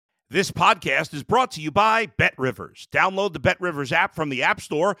This podcast is brought to you by BetRivers. Download the BetRivers app from the App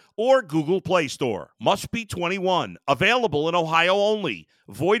Store or Google Play Store. Must be 21. Available in Ohio only.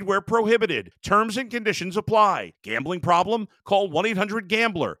 Void where prohibited. Terms and conditions apply. Gambling problem? Call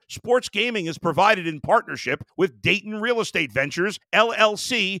 1-800-GAMBLER. Sports gaming is provided in partnership with Dayton Real Estate Ventures,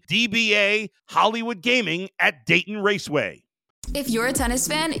 LLC, DBA, Hollywood Gaming at Dayton Raceway. If you're a tennis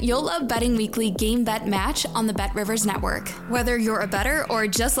fan, you'll love Betting Weekly Game Bet Match on the BetRivers Network. Whether you're a bettor or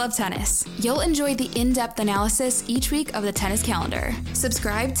just love tennis, you'll enjoy the in-depth analysis each week of the tennis calendar.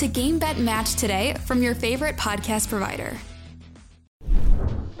 Subscribe to Game Bet Match today from your favorite podcast provider.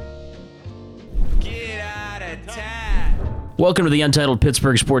 Get out of town. Welcome to the Untitled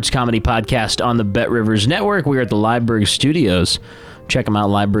Pittsburgh Sports Comedy Podcast on the BetRivers Network. We're at the Liveberg Studios. Check them out,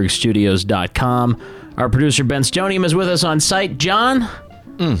 livebergstudios.com. Our producer, Ben Stonium, is with us on site. John,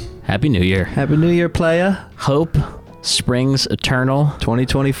 Happy New Year. Happy New Year, playa. Hope springs eternal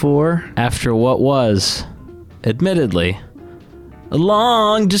 2024. after what was, admittedly, a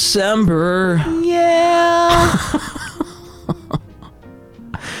long December. Yeah.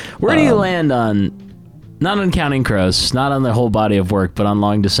 Where do you land on, not on Counting Crows, not on the whole body of work, but on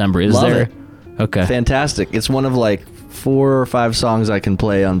Long December? Is Love there? it. Okay. Fantastic. It's one of like 4 or 5 songs I can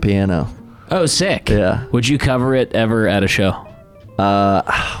play on piano. Oh, sick. Yeah. Would you cover it ever at a show?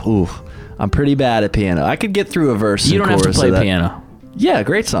 I'm pretty bad at piano. I could get through a verse. You don't and have to chorus play of that. piano. Yeah,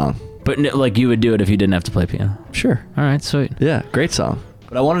 great song. But like you would do it if you didn't have to play piano. Sure. All right, sweet. Yeah, great song.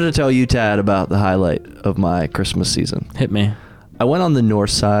 But I wanted to tell you, Tad, about the highlight of my Christmas season. Hit me. I went on the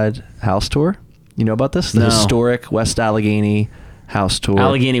North Side house tour. You know about this? The No. historic West Allegheny house tour.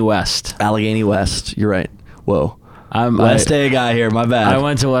 Allegheny West. Allegheny West. You're right. Whoa. I'm West Day guy here. My bad. I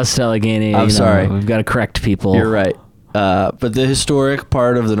went to West Allegheny. I'm sorry. We've got to correct people. You're right. But the historic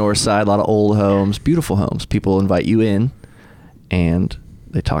part of the North Side, a lot of old homes, beautiful homes. People invite you in, and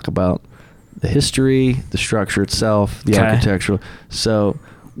they talk about the history, the structure itself, the architectural. So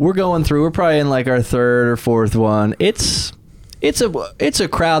we're going through. We're probably in like our 3rd or 4th one. It's a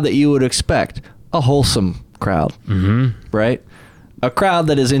crowd that you would expect, a wholesome crowd, right? A crowd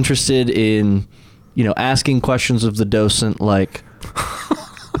that is interested in, asking questions of the docent, like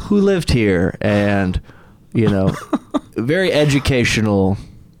who lived here, and very educational,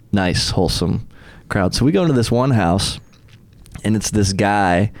 nice, wholesome crowd. So we go into this one house, and it's this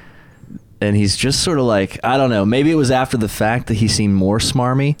guy, and he's just sort of like, I don't know, maybe it was after the fact that he seemed more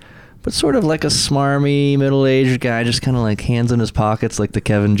smarmy, but sort of like a smarmy, middle-aged guy, just kind of like hands in his pockets, like the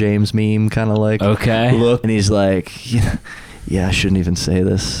Kevin James meme, kind of like look. And he's like, yeah, I shouldn't even say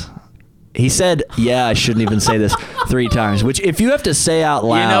this. He said, yeah, I shouldn't even say this 3 times, which if you have to say out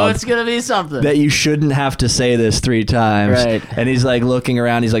loud, it's going to be something. that you shouldn't have to say this 3 times. Right. And he's like looking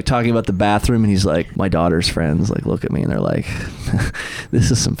around, he's like talking about the bathroom, and he's like, my daughter's friends like look at me and they're like,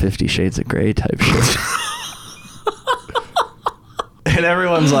 this is some 50 Shades of Grey type shit. And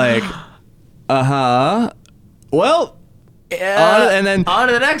everyone's like, well, Yeah. and then on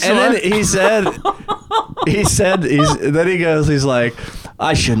to the next and one. then then he goes, he's like,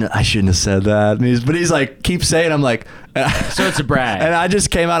 I shouldn't have said that. And he's like, keep saying, I'm like, So it's a brag. and I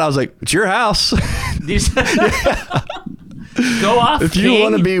just came out, I was like, it's your house. You said- Go off, If King. you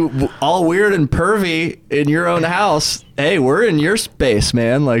want to be all weird and pervy in your own house, hey, we're in your space,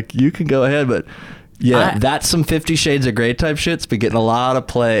 man. Like, you can go ahead. But yeah, that's some 50 Shades of Grey type shit's been getting a lot of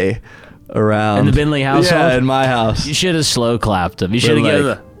play around. In the Bindley household? Yeah, in my house. You should have slow clapped him. You should have given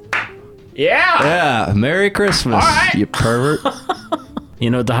the... Yeah, Merry Christmas, All right. you pervert. You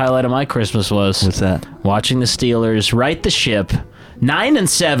know what the highlight of my Christmas was? What's that? Watching the Steelers right the ship.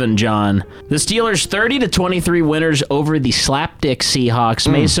 9-7, John. The Steelers 30-23 winners over the slapdick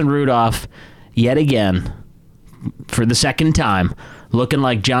Seahawks. Mason Rudolph, yet again, for the second time, looking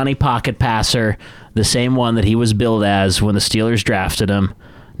like Johnny Pocket Passer, the same one that he was billed as when the Steelers drafted him.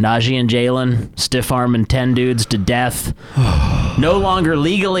 Najee and Jalen, stiff-arming 10 dudes to death. No longer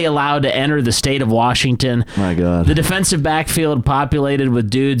legally allowed to enter the state of Washington. My God. The defensive backfield populated with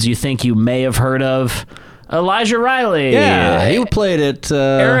dudes you think you may have heard of. Elijah Riley. Yeah, he played at...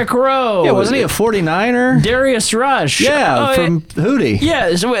 Eric Rowe. Yeah, wasn't he a 49er? Darius Rush. Yeah, from Hootie.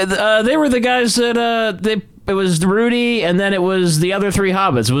 Yeah, so, they were the guys that... it was Rudy, and then it was the other 3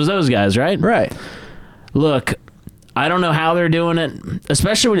 Hobbits. It was those guys, right? Right. Look... I don't know how they're doing it,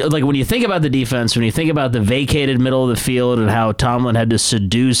 especially when you think about the defense, when you think about the vacated middle of the field and how Tomlin had to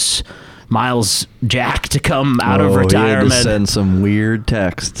seduce Miles Jack to come out of retirement. He had to send some weird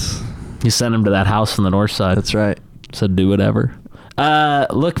texts. He sent him to that house on the north side. That's right. Said do whatever.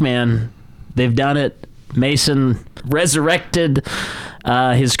 Look, man, they've done it. Mason resurrected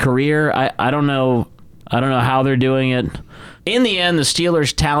his career. I don't know I don't know how they're doing it. In the end, the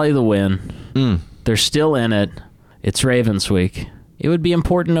Steelers tally the win. They're still in it. It's Ravens week. It would be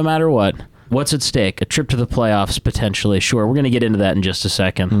important no matter what. What's at stake? A trip to the playoffs, potentially. Sure, we're going to get into that in just a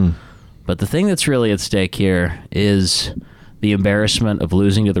second. But the thing that's really at stake here is the embarrassment of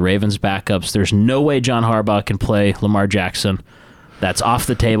losing to the Ravens backups. There's no way John Harbaugh can play Lamar Jackson. That's off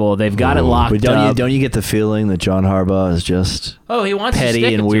the table. They've got it locked up. Don't you get the feeling that John Harbaugh is just he wants petty to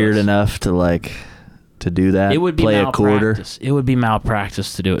stick and weird enough to do that? It would be play a quarter. It would be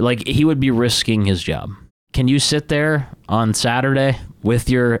malpractice to do it. Like, he would be risking his job. Can you sit there on Saturday with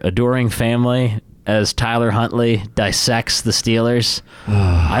your adoring family as Tyler Huntley dissects the Steelers?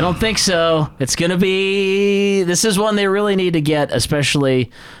 I don't think so. It's going to be... This is one they really need to get,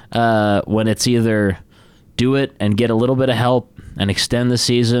 especially when it's either do it and get a little bit of help and extend the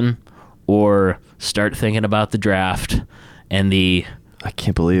season, or start thinking about the draft and the... I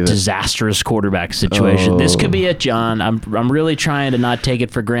can't believe it. Disastrous quarterback situation. This could be it, John. I'm really trying to not take it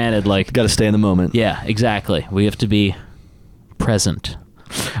for granted. Like, got to stay in the moment. Yeah, exactly. We have to be present.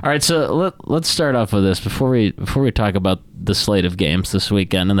 All right, so let's start off with this before we talk about the slate of games this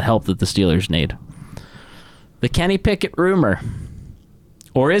weekend and the help that the Steelers need. The Kenny Pickett rumor,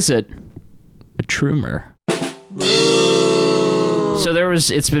 or is it a trumor? So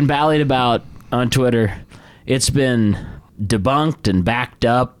it's been ballied about on Twitter. It's been debunked and backed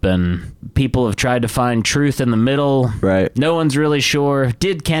up, and people have tried to find truth in the middle. Right. No one's really sure.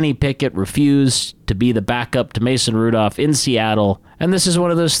 Did Kenny Pickett refuse to be the backup to Mason Rudolph in Seattle? And this is one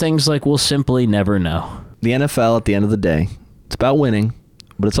of those things like we'll simply never know. The NFL, at the end of the day, it's about winning,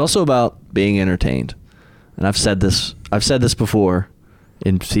 but it's also about being entertained. And I've said this before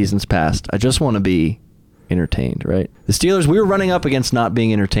in seasons past. I just want to be entertained, right? The Steelers, we were running up against not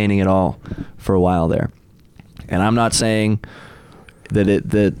being entertaining at all for a while there. And I'm not saying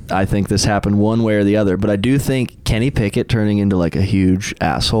that I think this happened one way or the other, but I do think Kenny Pickett turning into like a huge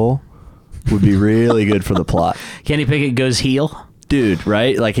asshole would be really good for the plot. Kenny Pickett goes heel? Dude,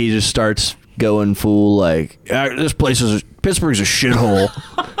 right? Like, he just starts going full like, Pittsburgh's a shithole.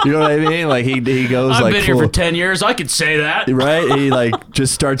 You know what I mean? Like, he goes I've like been here for 10 years. I could say that. Right? He like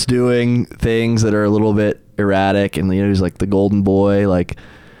just starts doing things that are a little bit erratic, and he's like the golden boy like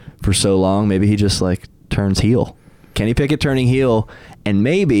for so long. Maybe he just like turns heel. Kenny Pickett turning heel, and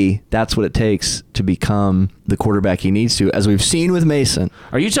maybe that's what it takes to become the quarterback he needs to, as we've seen with Mason.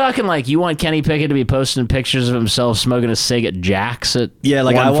 Are you talking like you want Kenny Pickett to be posting pictures of himself smoking a cig at Jack's at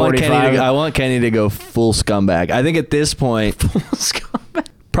like I $145? want Kenny to go full scumbag. I think at this point,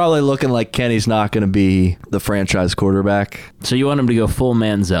 probably looking like Kenny's not going to be the franchise quarterback. So you want him to go full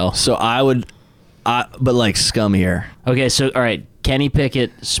Manziel? So but like scummier. Okay, so all right, Kenny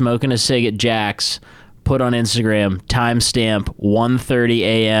Pickett smoking a cig at Jack's. Put on Instagram, timestamp 1:30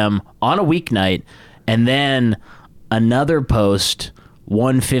 a.m. on a weeknight, and then another post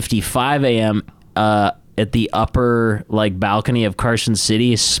 1:55 a.m. At the upper like balcony of Carson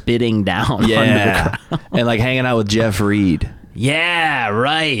City, spitting down. Yeah, and like hanging out with Jeff Reed. Yeah,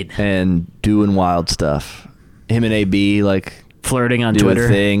 right. And doing wild stuff. Him and AB like flirting on do Twitter. A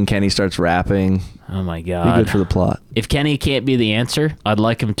thing. Kenny starts rapping. Oh my God. Be good for the plot. If Kenny can't be the answer, I'd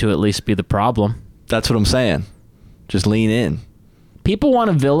like him to at least be the problem. That's what I'm saying. Just lean in. People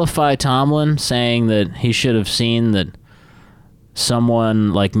want to vilify Tomlin, saying that he should have seen that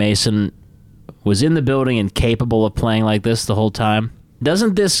someone like Mason was in the building and capable of playing like this the whole time.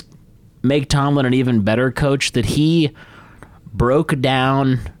 Doesn't this make Tomlin an even better coach, that he broke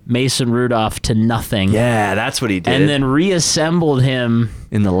down Mason Rudolph to nothing? Yeah, that's what he did. And then reassembled him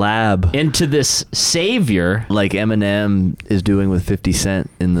in the lab into this savior, like Eminem is doing with 50 Cent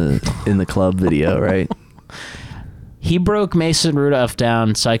in the club video, right? He broke Mason Rudolph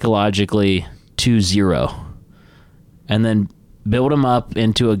down psychologically to 0, and then built him up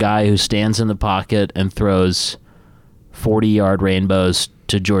into a guy who stands in the pocket and throws 40-yard rainbows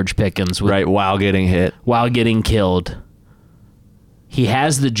to George Pickens, right, while getting hit, while getting killed. He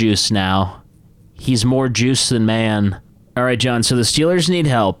has the juice now. He's more juice than man. All right, John, so the Steelers need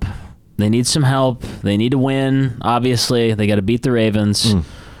help. They need some help. They need to win, obviously. They got to beat the Ravens,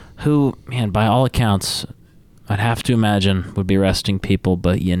 who, man, by all accounts, I'd have to imagine would be resting people,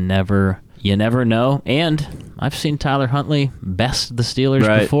 but you never know. And I've seen Tyler Huntley best the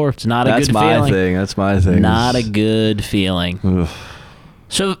Steelers before. It's not a good feeling. That's my thing. Not a good feeling. Oof.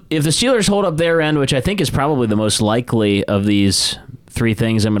 So if the Steelers hold up their end, which I think is probably the most likely of these three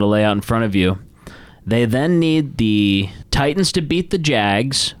things I'm going to lay out in front of you, they then need the Titans to beat the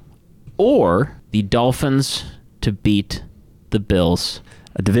Jags or the Dolphins to beat the Bills.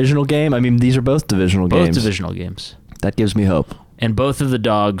 A divisional game? I mean, these are both divisional games. Both divisional games. That gives me hope. And both of the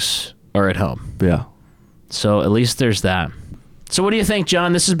dogs are at home. Yeah. So at least there's that. So what do you think,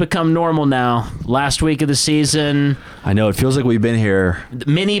 John? This has become normal now. Last week of the season. I know, it feels like we've been here.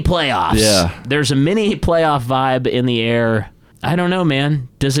 Mini playoffs. Yeah. There's a mini playoff vibe in the air. I don't know, man.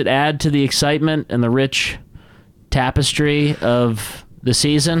 Does it add to the excitement and the rich tapestry of the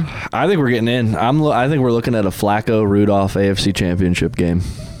season? I think we're getting in. I think we're looking at a Flacco-Rudolph AFC Championship game.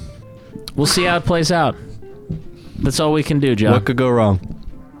 We'll see how it plays out. That's all we can do, John. What could go wrong?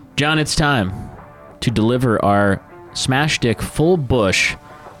 John, it's time to deliver our Smash Dick Full Bush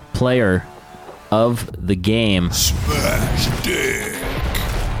player of the game. Smash Dick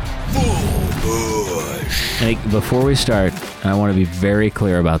Full Bush. And before we start, I want to be very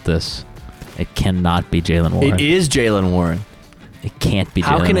clear about this. It cannot be Jaylen Warren. It is Jaylen Warren. It can't be Jaylen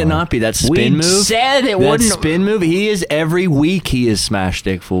How can it Warren. not be? That spin move? We said it that wouldn't. spin move, he is every week he is Smash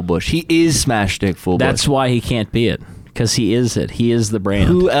Dick Full Bush. He is Smash Dick Full Bush. That's why he can't be it. Because he is it. He is the brand.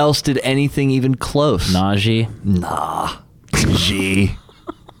 Who else did anything even close? Najee. Nah. G.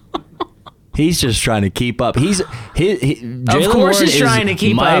 He's just trying to keep up. Jaylen course Warren he's trying is to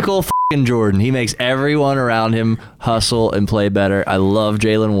keep Michael up. F***ing Jordan. He makes everyone around him hustle and play better. I love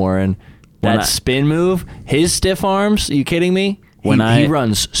Jaylen Warren. That spin move, his stiff arms, are you kidding me? He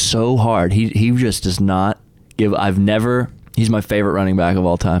runs so hard. He just does not give. He's my favorite running back of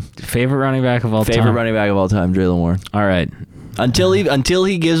all time. Favorite running back of all time? Favorite running back of all time, Jaylen Warren. All right. Until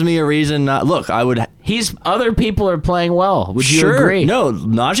he gives me a reason not. Look, I would. Other people are playing well. Would you agree? No,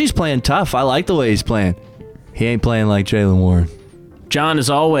 Najee's playing tough. I like the way he's playing. He ain't playing like Jaylen Warren. John, as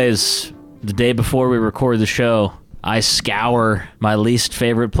always, the day before we record the show, I scour my least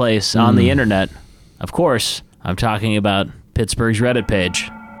favorite place on the internet. Of course, I'm talking about Pittsburgh's Reddit page.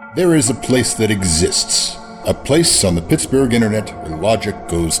 There is a place that exists. A place on the Pittsburgh internet where logic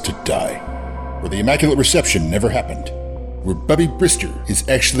goes to die. Where the Immaculate Reception never happened. Where Bubby Brister is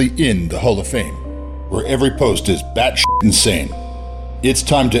actually in the Hall of Fame. Where every post is batshit insane. It's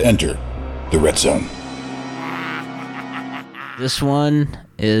time to enter the Red Zone. This one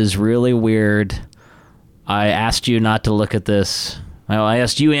is really weird. I asked you not to look at this. Well, I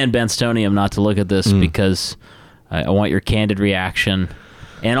asked you and Ben Stonium not to look at this because I want your candid reaction.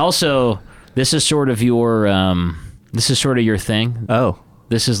 And also, this is sort of your thing. Oh.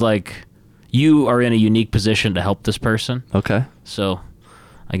 This is like you are in a unique position to help this person. Okay. So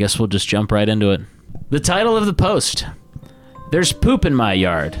I guess we'll just jump right into it. The title of the post: There's poop in my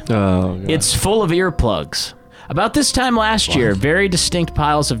yard. Oh, God. It's full of earplugs. About this time last year, very distinct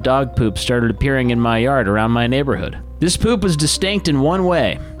piles of dog poop started appearing in my yard around my neighborhood. This poop was distinct in one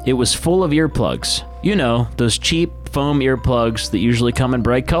way. It was full of earplugs. You know, those cheap foam earplugs that usually come in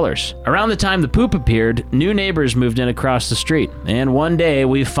bright colors. Around the time the poop appeared, new neighbors moved in across the street, and one day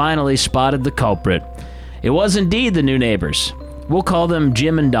we finally spotted the culprit. It was indeed the new neighbors. We'll call them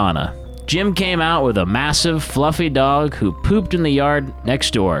Jim and Donna. Jim came out with a massive, fluffy dog who pooped in the yard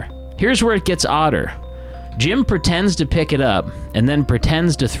next door. Here's where it gets odder. Jim pretends to pick it up and then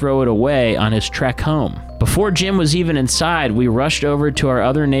pretends to throw it away on his trek home. Before Jim was even inside, we rushed over to our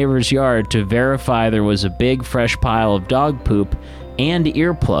other neighbor's yard to verify there was a big fresh pile of dog poop and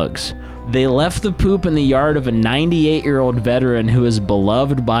earplugs. They left the poop in the yard of a 98-year-old veteran who is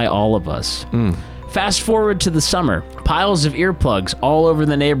beloved by all of us. Fast forward to the summer. Piles of earplugs all over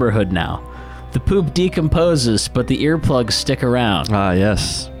the neighborhood now. The poop decomposes, but the earplugs stick around. Ah,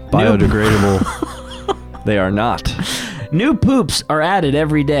 yes. Biodegradable. They are not. New poops are added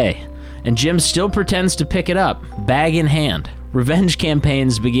every day, and Jim still pretends to pick it up, bag in hand. Revenge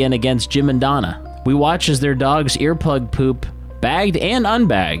campaigns begin against Jim and Donna. We watch as their dog's earplug poop, bagged and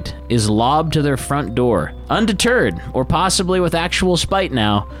unbagged, is lobbed to their front door. Undeterred, or possibly with actual spite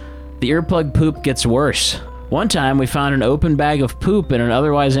now, the earplug poop gets worse. One time we found an open bag of poop in an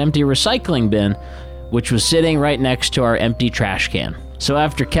otherwise empty recycling bin, which was sitting right next to our empty trash can. So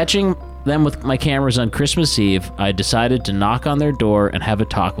after catching them with my cameras on Christmas Eve, I decided to knock on their door and have a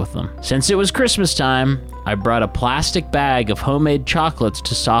talk with them. Since it was Christmas time, I brought a plastic bag of homemade chocolates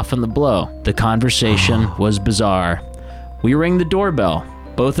to soften the blow. The conversation was bizarre. We ring the doorbell.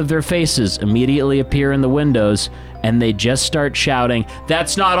 Both of their faces immediately appear in the windows, and they just start shouting,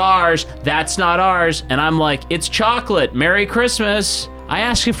 "That's not ours! That's not ours!" And I'm like, "It's chocolate! Merry Christmas!" I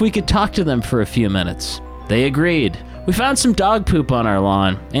asked if we could talk to them for a few minutes. They agreed. We found some dog poop on our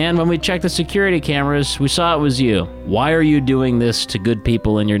lawn, and when we checked the security cameras, we saw it was you. Why are you doing this to good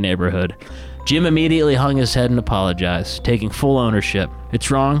people in your neighborhood? Jim immediately hung his head and apologized, taking full ownership. It's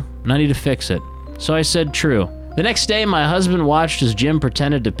wrong, and I need to fix it. So I said true. The next day, my husband watched as Jim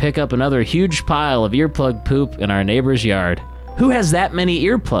pretended to pick up another huge pile of earplug poop in our neighbor's yard. Who has that many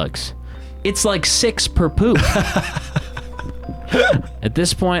earplugs? It's like 6 per poop. At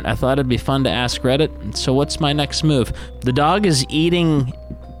this point, I thought it'd be fun to ask Reddit. So what's my next move? The dog is eating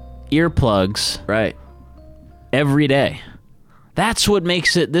earplugs Right. every day. That's what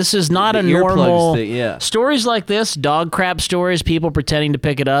makes it. This is not a The earplugs normal. thing, yeah. Stories like this, dog crap stories, people pretending to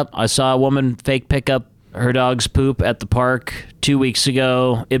pick it up. I saw a woman fake pick up her dog's poop at the park 2 weeks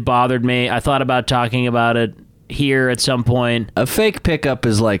ago. It bothered me. I thought about talking about it here at some point. A fake pickup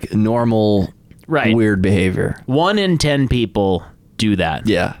is like normal, Right. weird behavior. 1 in 10 people do that.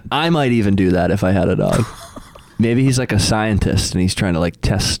 Yeah. I might even do that if I had a dog. Maybe he's like a scientist and he's trying to like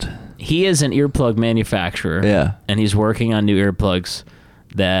test. He is an earplug manufacturer. Yeah. And he's working on new earplugs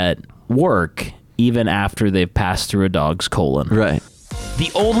that work even after they've passed through a dog's colon. Right.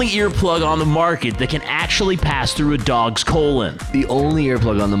 The only earplug on the market that can actually pass through a dog's colon. The only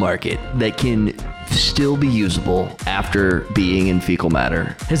earplug on the market that can still be usable after being in fecal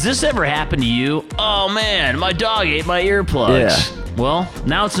matter. Has this ever happened to you? Oh man, my dog ate my earplugs. Yeah. Well,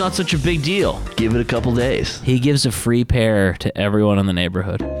 now it's not such a big deal. Give it a couple days. He gives a free pair to everyone in the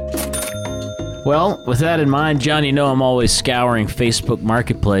neighborhood. Well, with that in mind, John, you know I'm always scouring Facebook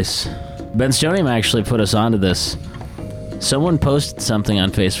Marketplace. Ben Stonium actually put us onto this. Someone posted something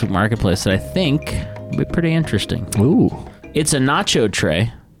on Facebook Marketplace that I think would be pretty interesting. Ooh. It's a nacho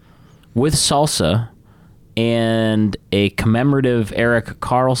tray with salsa and a commemorative Eric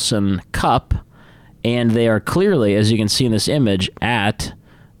Carlson cup, and they are clearly, as you can see in this image, at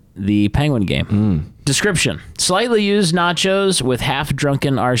the Penguin game. Description: slightly used nachos with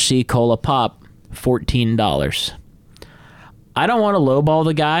half-drunken RC Cola Pop, $14. I don't want to lowball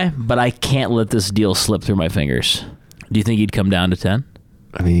the guy, but I can't let this deal slip through my fingers. Do you think he'd come down to 10?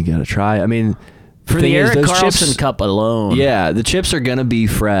 I mean, you gotta try. I mean, For the Eric Carlson cup alone. Yeah, the chips are gonna be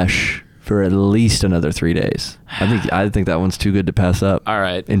fresh for at least another 3 days. I think that one's too good to pass up. All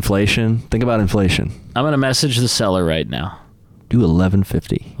right. Inflation. Think about inflation. I'm going to message the seller right now. Do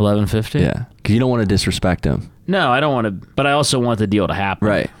 $11.50. $11.50? Yeah, because you don't want to disrespect him. No, I don't want to, but I also want the deal to happen.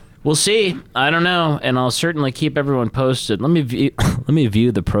 Right. We'll see. I don't know, and I'll certainly keep everyone posted. Let me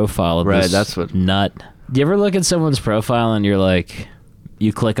view the profile of this That's what nut. Do you ever look at someone's profile and you're like,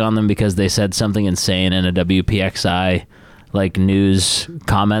 you click on them because they said something insane in a WPXI like news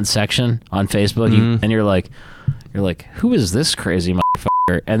comment section on Facebook, and you're like, who is this crazy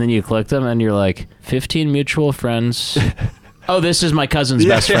motherfucker? And then you click them and you're like, 15 mutual friends. Oh, this is my cousin's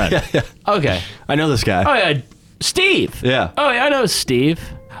best friend. Yeah. Okay. I know this guy. Oh yeah, Steve. Yeah. Oh yeah, I know Steve.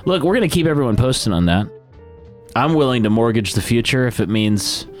 Look, we're gonna keep everyone posted on that. I'm willing to mortgage the future if it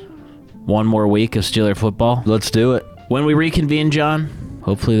means one more week of Steeler football. Let's do it. When we reconvene, John,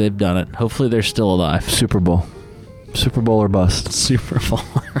 hopefully they've done it. Hopefully they're still alive. Super Bowl or bust. Super Bowl.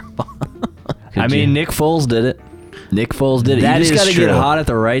 I mean, Nick Foles did it. You That just is got to true. get hot at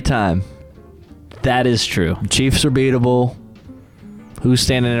the right time. That is true. Chiefs are beatable. Who's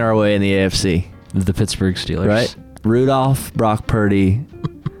standing in our way in the AFC? The Pittsburgh Steelers. Right? Rudolph, Brock Purdy.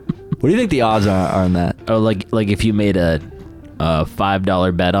 What do you think the odds are on that? Oh, like if you made a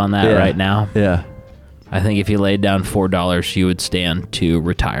 $5 bet on that right now, Yeah. I think if you laid down $4, you would stand to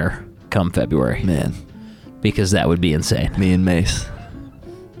retire come February. Man, Because that would be insane. me and Mace.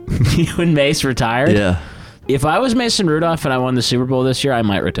 You and Mace retired? Yeah. If I was Mason Rudolph and I won the Super Bowl this year, I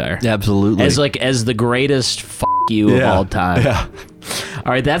might retire. Absolutely. As the greatest you of all time. Yeah.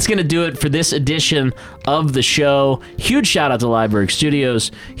 All right, that's going to do it for this edition of the show. Huge shout out to Liveberg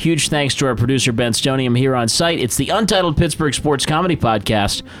Studios. Huge thanks to our producer, Ben Stonium, here on site. It's the Untitled Pittsburgh Sports Comedy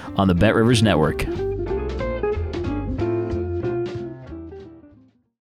Podcast on the Bet Rivers Network.